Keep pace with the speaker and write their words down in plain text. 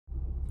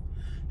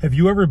Have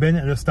you ever been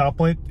at a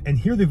stoplight and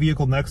hear the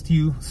vehicle next to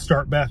you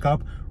start back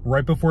up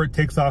right before it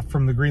takes off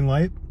from the green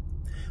light?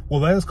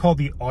 Well, that is called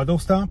the auto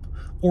stop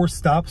or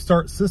stop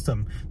start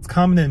system. It's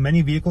common in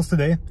many vehicles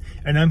today,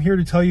 and I'm here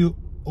to tell you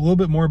a little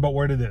bit more about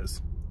what it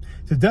is.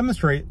 To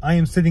demonstrate, I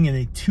am sitting in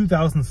a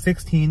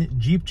 2016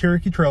 Jeep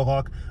Cherokee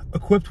Trailhawk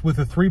equipped with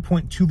a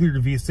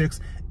 3.2-liter V6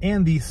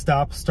 and the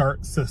stop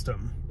start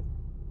system.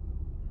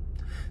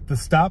 The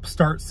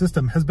stop-start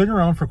system has been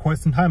around for quite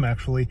some time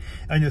actually,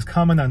 and is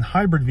common on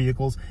hybrid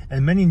vehicles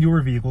and many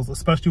newer vehicles,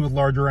 especially with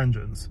larger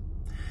engines.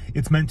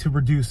 It's meant to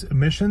reduce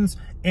emissions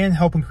and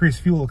help increase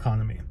fuel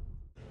economy.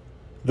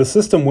 The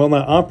system will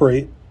not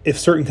operate if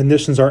certain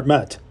conditions aren't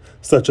met,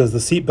 such as the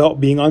seatbelt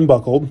being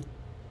unbuckled,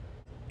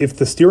 if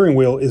the steering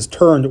wheel is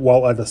turned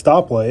while at a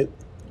stoplight,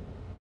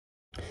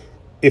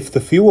 if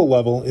the fuel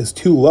level is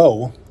too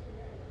low,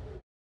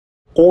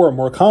 or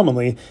more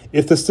commonly,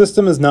 if the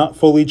system is not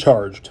fully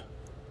charged.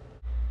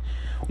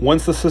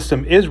 Once the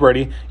system is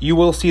ready, you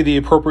will see the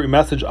appropriate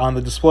message on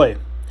the display.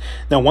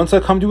 Now, once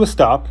I come to a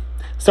stop,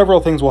 several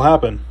things will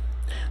happen.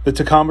 The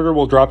tachometer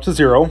will drop to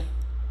 0,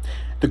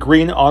 the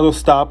green auto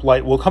stop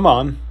light will come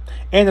on,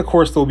 and of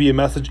course there will be a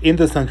message in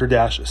the center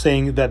dash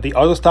saying that the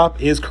auto stop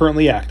is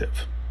currently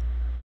active.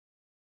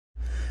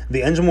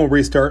 The engine will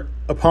restart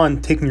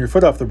upon taking your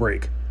foot off the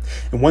brake.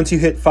 And once you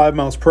hit 5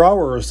 miles per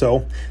hour or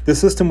so, the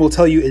system will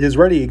tell you it is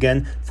ready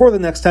again for the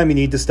next time you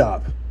need to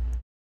stop.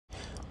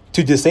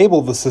 To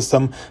disable the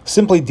system,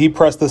 simply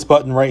depress this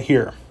button right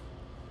here.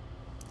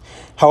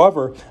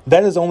 However,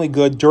 that is only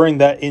good during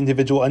that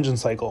individual engine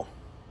cycle.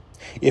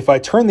 If I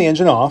turn the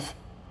engine off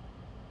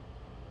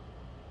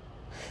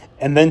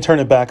and then turn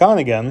it back on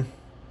again,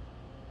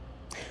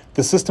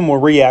 the system will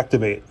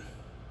reactivate.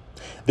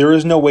 There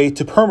is no way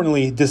to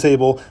permanently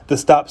disable the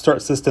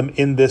stop-start system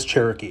in this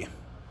Cherokee.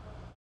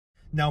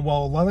 Now,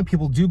 while a lot of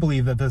people do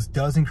believe that this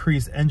does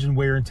increase engine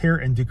wear and tear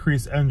and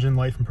decrease engine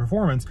life and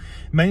performance,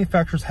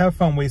 manufacturers have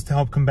found ways to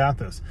help combat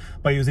this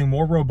by using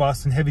more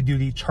robust and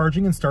heavy-duty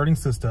charging and starting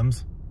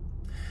systems,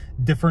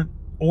 different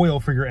oil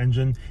for your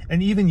engine,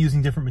 and even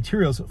using different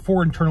materials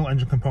for internal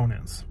engine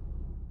components.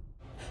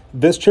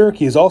 This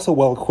Cherokee is also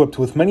well equipped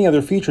with many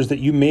other features that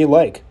you may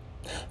like.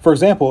 For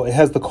example, it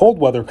has the cold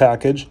weather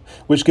package,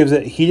 which gives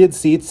it heated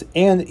seats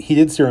and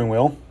heated steering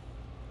wheel,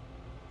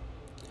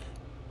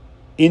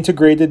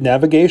 integrated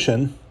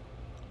navigation,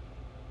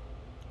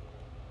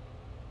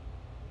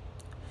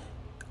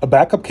 a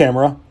backup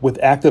camera with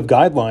active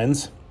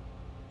guidelines,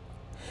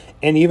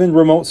 and even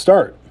remote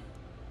start.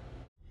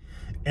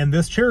 And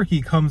this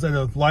Cherokee comes at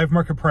a live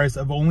market price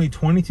of only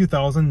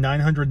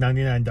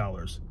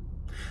 $22,999.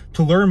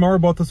 To learn more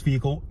about this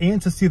vehicle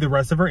and to see the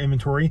rest of our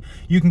inventory,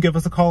 you can give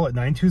us a call at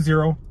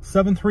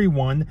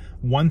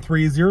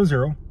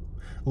 920-731-1300,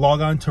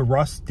 log on to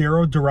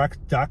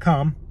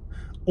russdarrowdirect.com,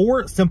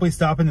 or simply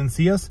stop in and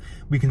see us.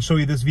 We can show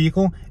you this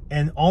vehicle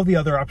and all the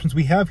other options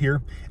we have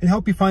here and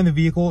help you find the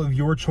vehicle of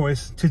your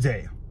choice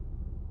today.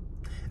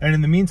 And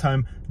in the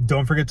meantime,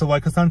 don't forget to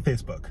like us on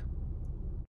Facebook.